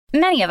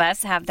Many of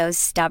us have those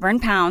stubborn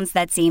pounds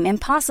that seem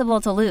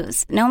impossible to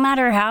lose, no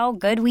matter how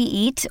good we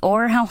eat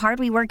or how hard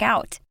we work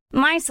out.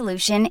 My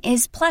solution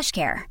is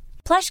PlushCare.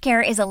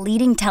 PlushCare is a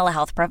leading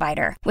telehealth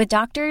provider with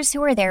doctors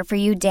who are there for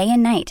you day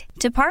and night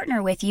to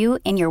partner with you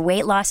in your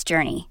weight loss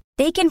journey.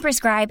 They can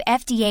prescribe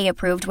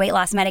FDA-approved weight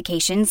loss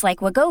medications like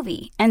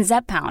Wegovy and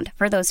Zepbound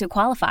for those who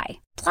qualify.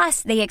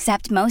 Plus, they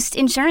accept most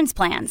insurance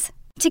plans.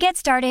 To get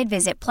started,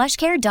 visit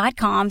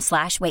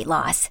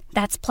plushcare.com/weightloss.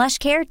 That's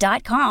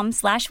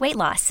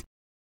plushcare.com/weightloss.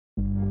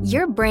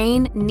 Your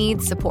brain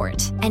needs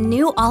support, and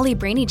new Ollie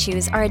Brainy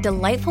Chews are a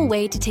delightful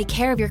way to take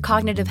care of your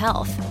cognitive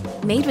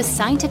health. Made with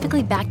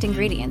scientifically backed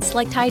ingredients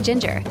like Thai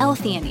ginger,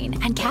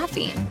 L-theanine, and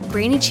caffeine,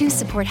 Brainy Chews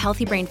support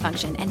healthy brain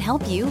function and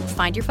help you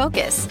find your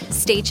focus,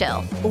 stay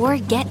chill, or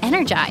get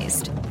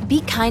energized.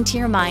 Be kind to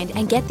your mind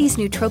and get these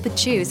nootropic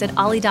chews at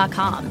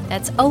ollie.com.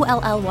 That's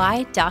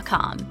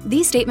OLLY.com.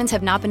 These statements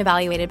have not been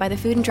evaluated by the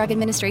Food and Drug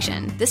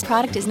Administration. This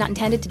product is not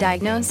intended to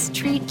diagnose,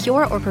 treat,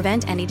 cure, or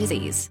prevent any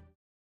disease.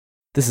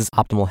 This is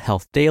Optimal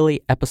Health Daily,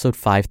 episode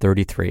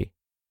 533.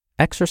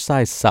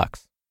 Exercise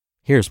Sucks.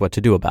 Here's what to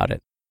do about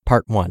it.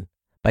 Part 1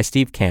 by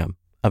Steve Kamb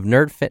of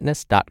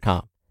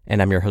nerdfitness.com. And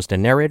I'm your host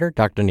and narrator,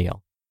 Dr.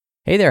 Neil.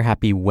 Hey there,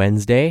 happy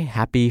Wednesday,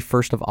 happy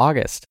 1st of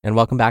August, and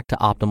welcome back to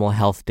Optimal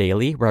Health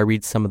Daily, where I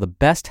read some of the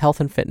best health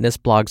and fitness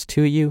blogs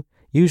to you,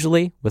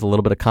 usually with a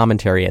little bit of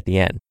commentary at the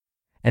end.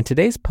 And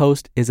today's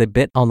post is a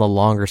bit on the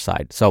longer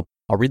side, so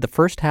I'll read the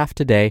first half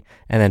today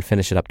and then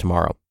finish it up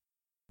tomorrow.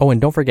 Oh, and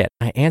don't forget,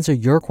 I answer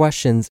your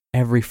questions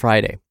every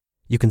Friday.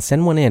 You can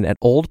send one in at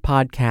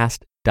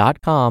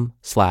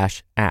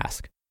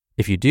oldpodcast.com/ask.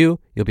 If you do,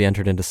 you'll be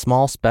entered into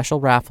small special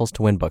raffles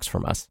to win books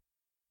from us.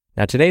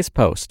 Now, today's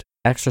post,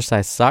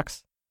 Exercise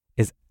Sucks,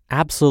 is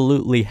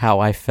absolutely how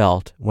I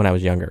felt when I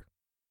was younger.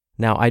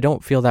 Now, I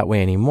don't feel that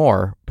way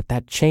anymore, but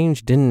that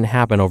change didn't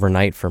happen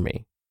overnight for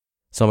me.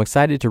 So I'm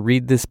excited to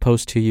read this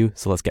post to you,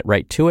 so let's get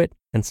right to it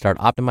and start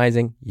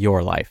optimizing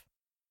your life.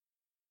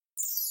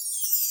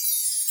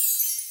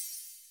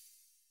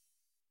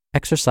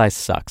 Exercise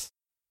Sucks.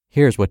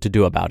 Here's what to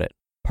do about it.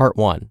 Part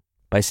 1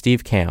 by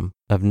Steve Kamb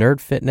of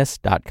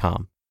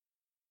nerdfitness.com.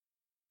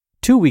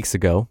 2 weeks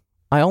ago,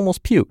 I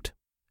almost puked,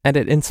 and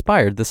it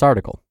inspired this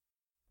article.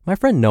 My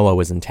friend Noah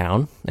was in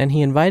town, and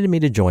he invited me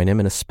to join him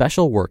in a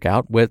special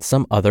workout with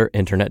some other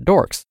internet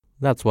dorks.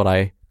 That's what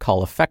I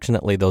call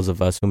affectionately those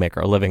of us who make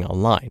our living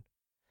online.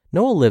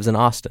 Noah lives in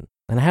Austin,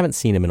 and I haven't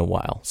seen him in a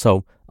while,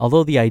 so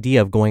although the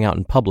idea of going out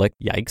in public,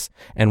 yikes,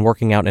 and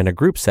working out in a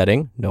group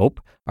setting, nope,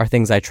 are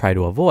things I try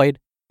to avoid,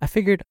 I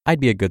figured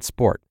I'd be a good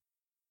sport.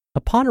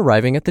 Upon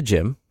arriving at the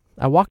gym,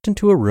 I walked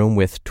into a room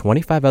with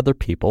 25 other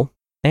people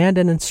and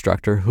an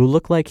instructor who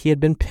looked like he had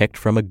been picked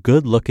from a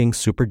good-looking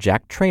Super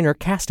Jack trainer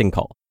casting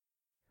call.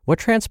 What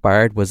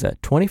transpired was a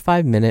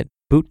 25-minute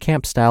boot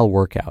camp-style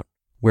workout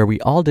where we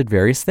all did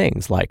various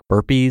things like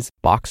burpees,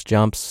 box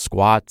jumps,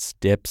 squats,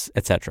 dips,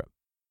 etc.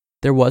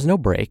 There was no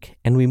break,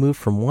 and we moved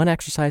from one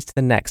exercise to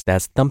the next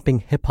as thumping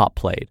hip-hop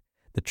played,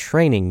 the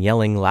training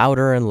yelling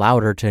louder and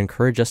louder to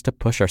encourage us to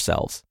push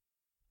ourselves.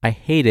 I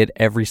hated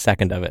every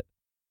second of it.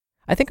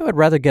 I think I would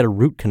rather get a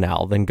root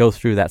canal than go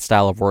through that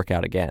style of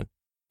workout again,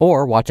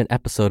 or watch an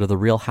episode of The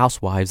Real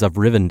Housewives of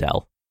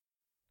Rivendell.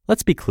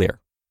 Let's be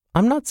clear.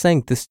 I'm not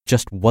saying this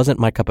just wasn't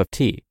my cup of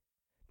tea.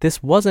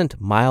 This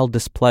wasn't mild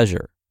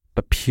displeasure,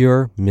 but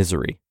pure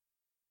misery.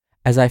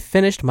 As I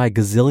finished my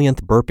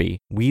gazillionth burpee,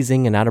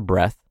 wheezing and out of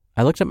breath,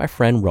 I looked at my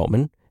friend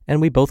Roman,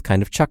 and we both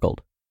kind of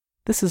chuckled.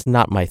 "This is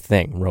not my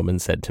thing," Roman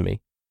said to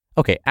me.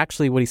 Okay,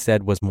 actually what he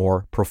said was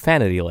more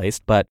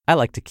profanity-laced, but I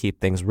like to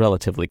keep things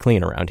relatively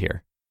clean around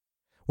here.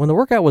 When the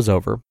workout was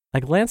over,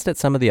 I glanced at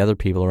some of the other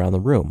people around the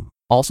room,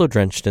 also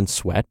drenched in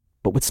sweat,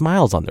 but with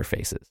smiles on their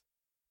faces.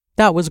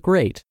 That was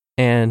great,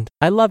 and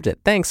 "I loved it,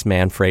 thanks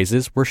man"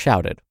 phrases were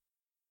shouted.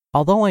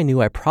 Although I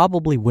knew I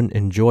probably wouldn't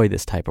enjoy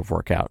this type of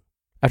workout,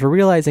 after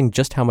realizing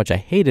just how much I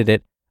hated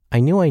it, I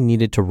knew I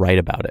needed to write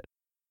about it.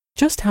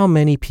 Just how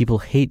many people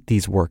hate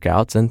these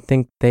workouts and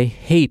think they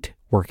hate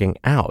working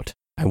out,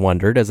 I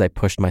wondered as I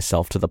pushed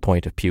myself to the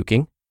point of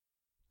puking.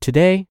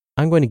 Today,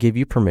 I'm going to give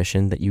you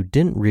permission that you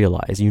didn't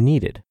realize you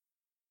needed.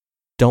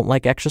 Don't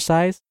like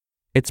exercise?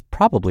 It's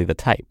probably the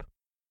type.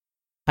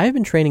 I have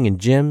been training in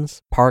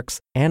gyms,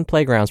 parks, and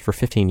playgrounds for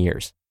 15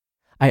 years.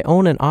 I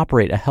own and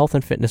operate a health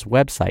and fitness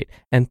website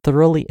and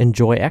thoroughly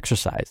enjoy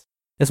exercise.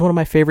 It's one of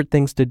my favorite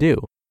things to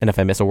do, and if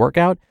I miss a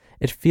workout,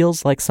 it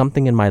feels like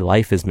something in my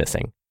life is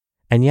missing.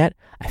 And yet,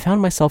 I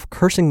found myself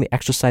cursing the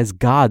exercise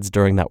gods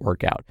during that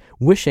workout,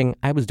 wishing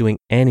I was doing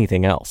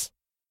anything else.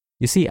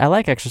 You see, I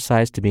like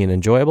exercise to be an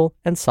enjoyable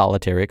and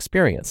solitary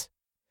experience.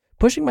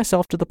 Pushing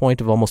myself to the point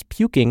of almost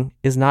puking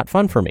is not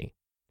fun for me.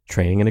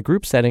 Training in a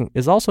group setting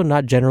is also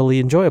not generally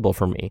enjoyable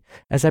for me,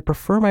 as I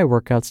prefer my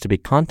workouts to be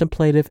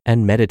contemplative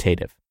and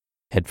meditative.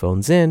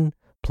 Headphones in,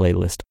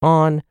 playlist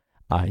on,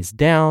 eyes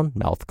down,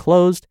 mouth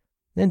closed,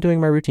 and doing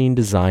my routine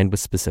designed with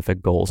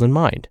specific goals in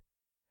mind.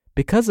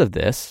 Because of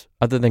this,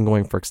 other than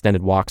going for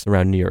extended walks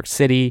around New York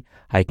City,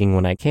 hiking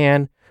when I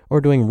can,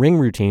 or doing ring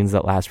routines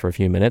that last for a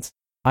few minutes,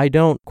 I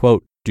don't,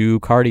 quote, do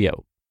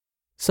cardio.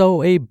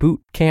 So a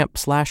boot camp /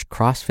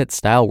 CrossFit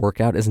style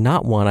workout is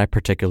not one I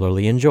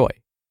particularly enjoy.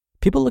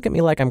 People look at me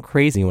like I'm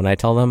crazy when I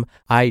tell them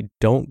I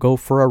don't go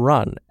for a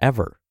run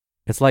ever.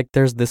 It's like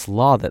there's this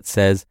law that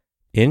says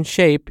in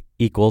shape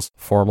equals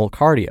formal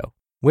cardio,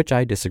 which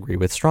I disagree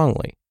with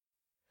strongly.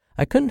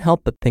 I couldn't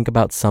help but think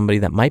about somebody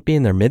that might be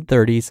in their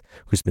mid-30s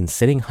who's been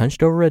sitting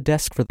hunched over a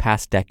desk for the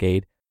past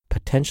decade,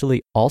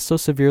 potentially also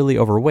severely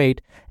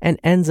overweight, and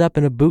ends up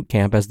in a boot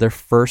camp as their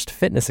first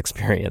fitness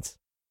experience.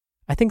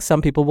 I think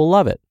some people will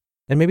love it,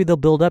 and maybe they'll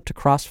build up to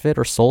CrossFit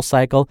or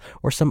SoulCycle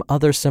or some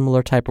other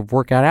similar type of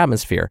workout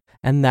atmosphere,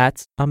 and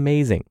that's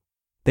amazing.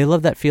 They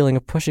love that feeling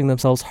of pushing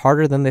themselves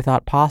harder than they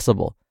thought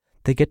possible.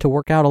 They get to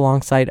work out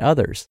alongside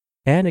others,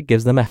 and it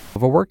gives them a heck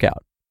of a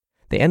workout.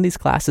 They end these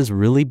classes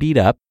really beat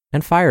up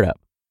and fired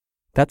up.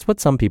 That's what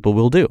some people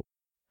will do.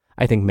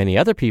 I think many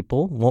other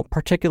people won't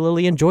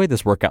particularly enjoy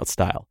this workout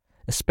style,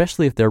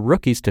 especially if they're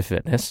rookies to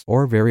fitness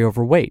or very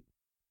overweight.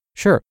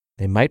 Sure,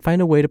 they might find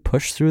a way to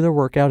push through their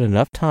workout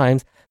enough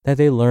times that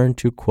they learn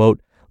to,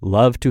 quote,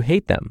 love to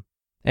hate them,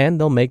 and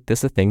they'll make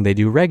this a thing they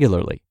do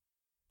regularly.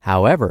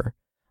 However,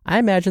 I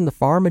imagine the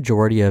far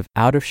majority of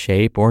out of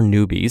shape or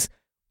newbies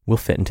will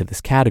fit into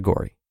this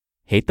category.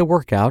 Hate the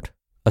workout,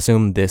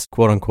 assume this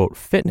quote unquote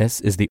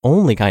fitness is the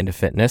only kind of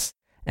fitness,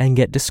 and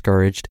get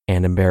discouraged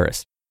and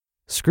embarrassed.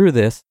 Screw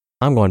this,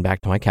 I'm going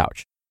back to my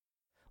couch.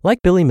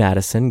 Like Billy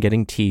Madison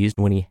getting teased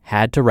when he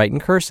had to write in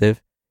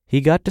cursive,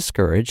 he got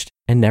discouraged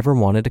and never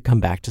wanted to come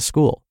back to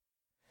school.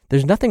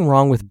 There's nothing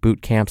wrong with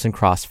boot camps and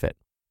CrossFit.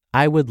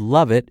 I would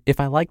love it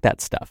if I liked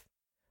that stuff,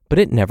 but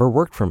it never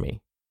worked for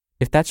me.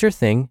 If that's your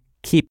thing,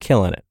 keep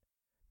killing it.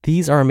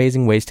 These are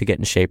amazing ways to get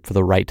in shape for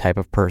the right type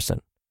of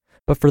person.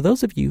 But for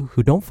those of you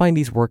who don't find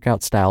these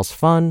workout styles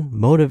fun,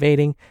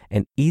 motivating,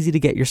 and easy to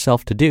get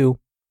yourself to do,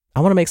 I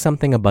want to make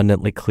something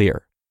abundantly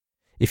clear.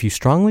 If you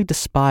strongly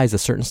despise a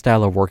certain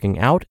style of working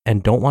out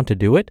and don't want to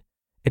do it,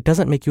 it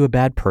doesn't make you a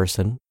bad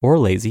person or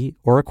lazy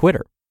or a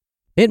quitter.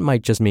 It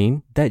might just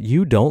mean that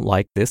you don't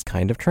like this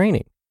kind of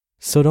training.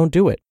 So don't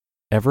do it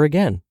ever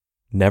again.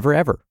 Never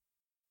ever.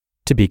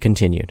 To be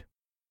continued.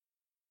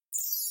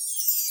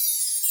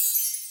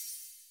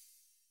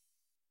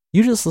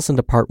 You just listened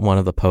to part 1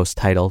 of the post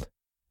titled,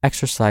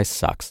 Exercise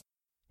Sucks.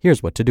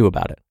 Here's What to Do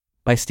About It,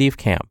 by Steve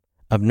Kamb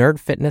of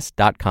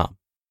nerdfitness.com.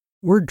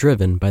 We're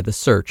driven by the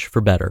search for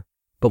better,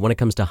 but when it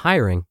comes to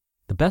hiring,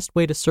 the best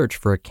way to search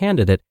for a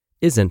candidate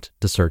isn't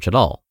to search at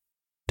all.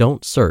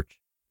 Don't search,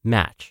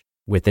 match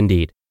with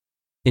Indeed.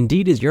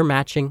 Indeed is your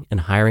matching and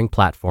hiring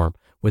platform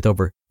with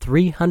over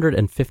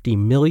 350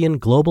 million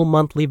global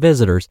monthly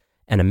visitors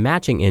and a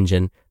matching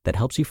engine that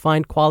helps you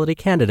find quality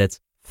candidates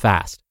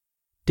fast.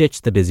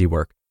 Ditch the busy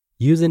work.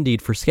 Use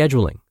Indeed for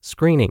scheduling,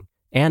 screening,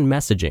 and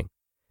messaging.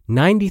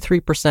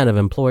 93% of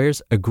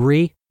employers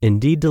agree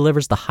Indeed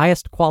delivers the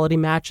highest quality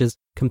matches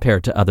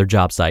compared to other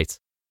job sites.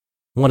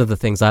 One of the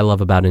things I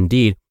love about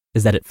Indeed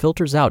is that it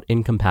filters out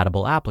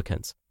incompatible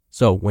applicants.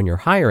 So when you're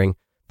hiring,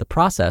 the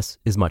process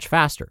is much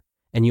faster,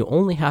 and you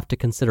only have to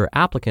consider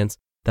applicants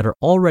that are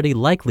already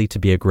likely to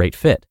be a great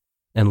fit.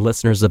 And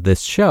listeners of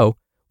this show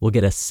will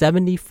get a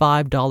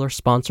 $75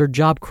 sponsored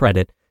job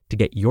credit to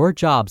get your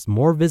jobs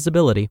more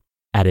visibility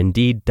at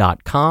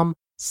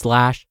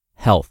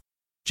Indeed.com/health.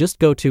 Just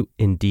go to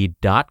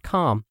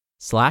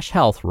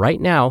Indeed.com/health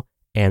right now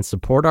and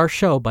support our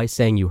show by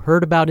saying you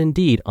heard about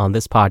Indeed on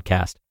this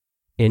podcast.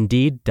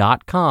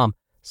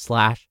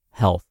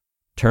 Indeed.com/health.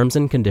 Terms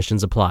and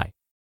conditions apply.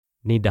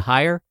 Need to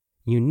hire?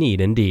 You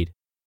need Indeed.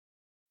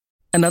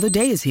 Another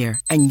day is here,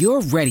 and you're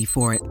ready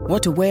for it.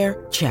 What to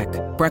wear? Check.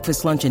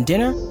 Breakfast, lunch, and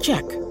dinner?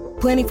 Check.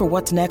 Planning for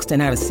what's next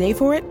and how to save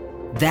for it?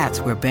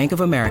 That's where Bank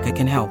of America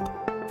can help.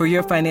 For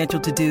your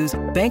financial to-dos,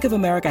 Bank of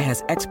America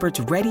has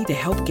experts ready to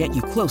help get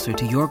you closer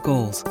to your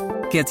goals.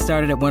 Get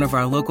started at one of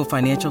our local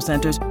financial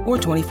centers or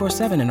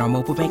 24/7 in our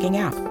mobile banking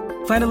app.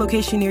 Find a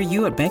location near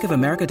you at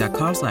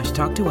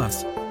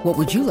bankofamerica.com/talktous. What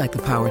would you like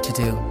the power to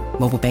do?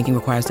 Mobile banking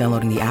requires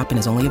downloading the app and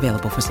is only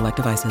available for select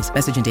devices.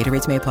 Message and data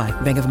rates may apply.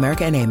 Bank of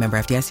America NA, member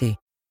FDIC.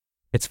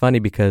 It's funny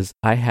because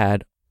I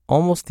had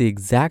almost the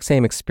exact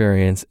same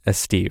experience as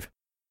Steve,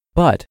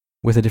 but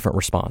with a different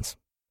response.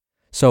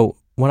 So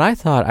when I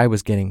thought I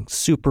was getting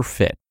super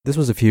fit, this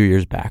was a few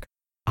years back,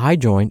 I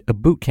joined a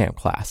boot camp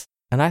class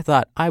and I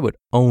thought I would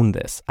own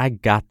this. I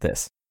got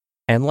this.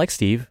 And like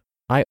Steve,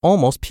 I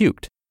almost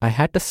puked. I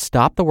had to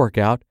stop the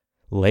workout,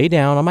 lay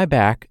down on my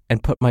back,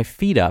 and put my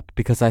feet up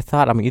because I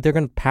thought I'm either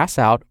going to pass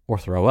out or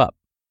throw up.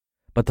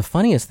 But the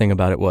funniest thing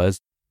about it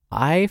was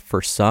I,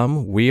 for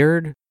some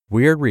weird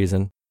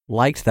reason,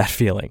 liked that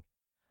feeling.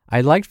 I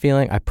liked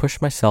feeling I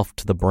pushed myself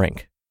to the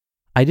brink.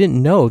 I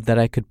didn't know that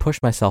I could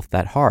push myself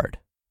that hard.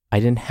 I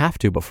didn't have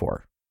to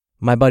before.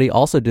 My buddy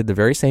also did the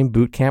very same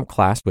boot camp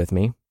class with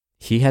me.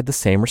 He had the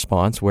same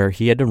response where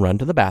he had to run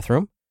to the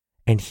bathroom,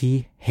 and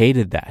he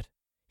hated that.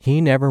 He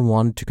never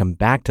wanted to come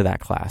back to that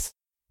class,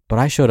 but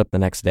I showed up the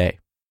next day.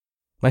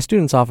 My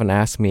students often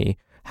ask me,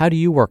 how do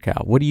you work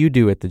out? What do you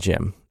do at the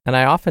gym? And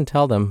I often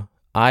tell them,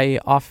 I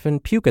often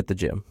puke at the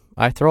gym.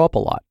 I throw up a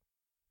lot.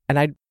 And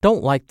I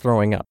don't like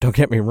throwing up, don't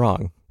get me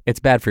wrong. It's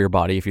bad for your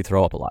body if you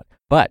throw up a lot.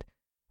 But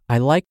I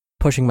like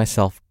pushing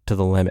myself to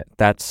the limit.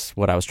 That's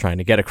what I was trying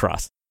to get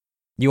across.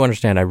 You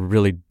understand I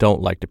really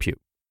don't like to puke.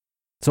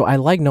 So I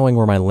like knowing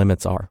where my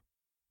limits are.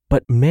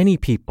 But many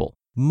people,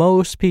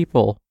 most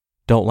people,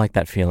 don't like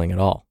that feeling at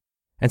all.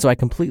 And so I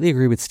completely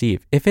agree with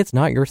Steve. If it's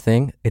not your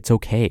thing, it's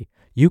okay.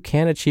 You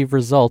can achieve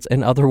results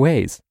in other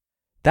ways.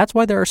 That's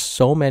why there are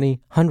so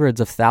many hundreds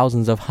of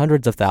thousands of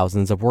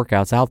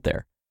workouts out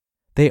there.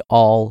 They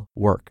all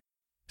work.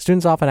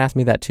 Students often ask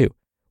me that too.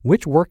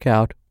 Which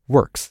workout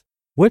works?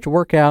 Which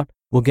workout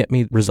will get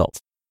me results?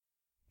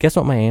 Guess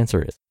what my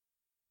answer is?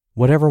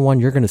 Whatever one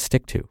you're going to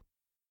stick to.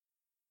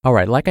 All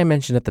right, like I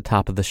mentioned at the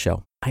top of the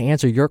show, I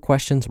answer your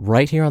questions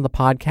right here on the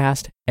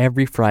podcast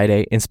every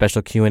Friday in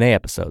special Q&A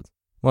episodes.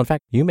 Well, in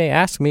fact, you may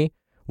ask me,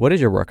 what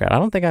is your workout? I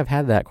don't think I've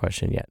had that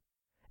question yet.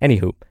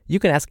 Anywho, you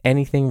can ask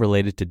anything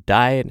related to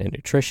diet and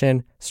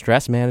nutrition,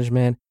 stress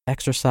management,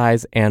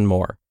 exercise, and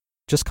more.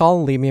 Just call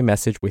and leave me a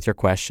message with your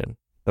question.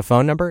 The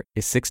phone number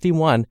is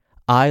 61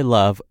 I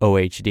love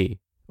OHD.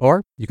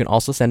 Or you can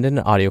also send in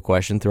an audio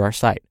question through our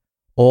site,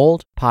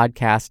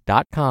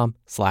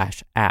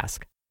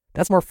 oldpodcast.com/ask.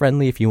 That's more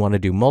friendly if you want to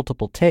do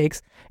multiple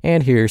takes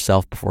and hear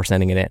yourself before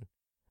sending it in.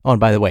 Oh, and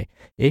by the way,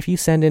 if you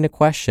send in a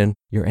question,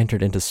 you're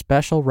entered into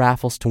special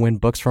raffles to win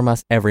books from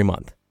us every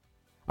month.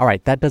 All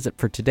right, that does it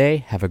for today.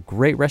 Have a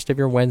great rest of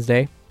your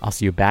Wednesday. I'll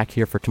see you back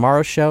here for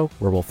tomorrow's show,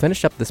 where we'll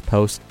finish up this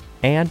post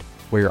and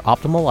where your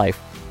optimal life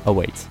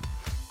awaits.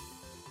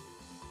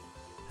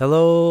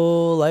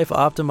 Hello, Life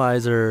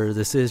Optimizer.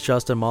 This is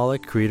Justin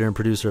Malik, creator and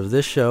producer of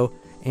this show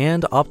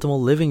and Optimal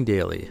Living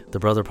Daily, the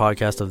brother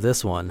podcast of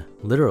this one.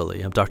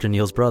 Literally, I'm Dr.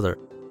 Neil's brother.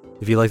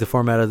 If you like the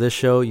format of this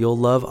show, you'll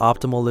love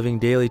Optimal Living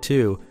Daily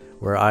too,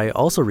 where I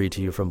also read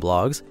to you from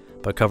blogs,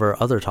 but cover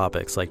other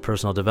topics like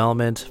personal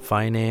development,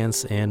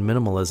 finance, and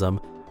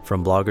minimalism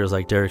from bloggers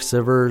like Derek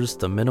Sivers,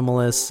 The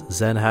Minimalists,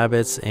 Zen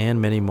Habits,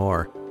 and many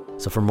more.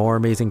 So for more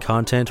amazing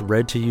content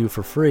read to you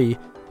for free,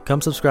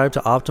 come subscribe to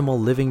Optimal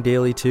Living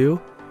Daily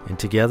too, and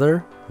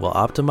together we'll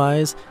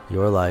optimize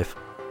your life.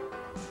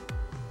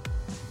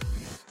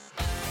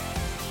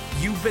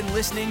 You've been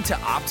listening to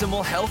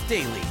Optimal Health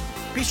Daily.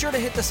 Be sure to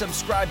hit the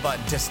subscribe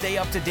button to stay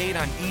up to date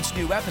on each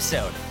new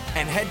episode,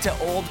 and head to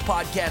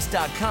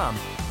oldpodcast.com.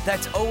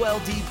 That's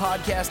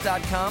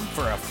oldpodcast.com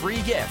for a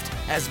free gift,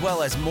 as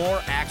well as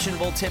more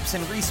actionable tips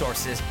and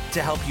resources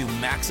to help you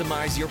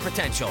maximize your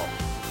potential.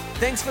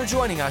 Thanks for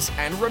joining us,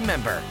 and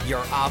remember,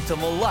 your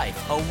optimal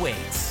life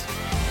awaits.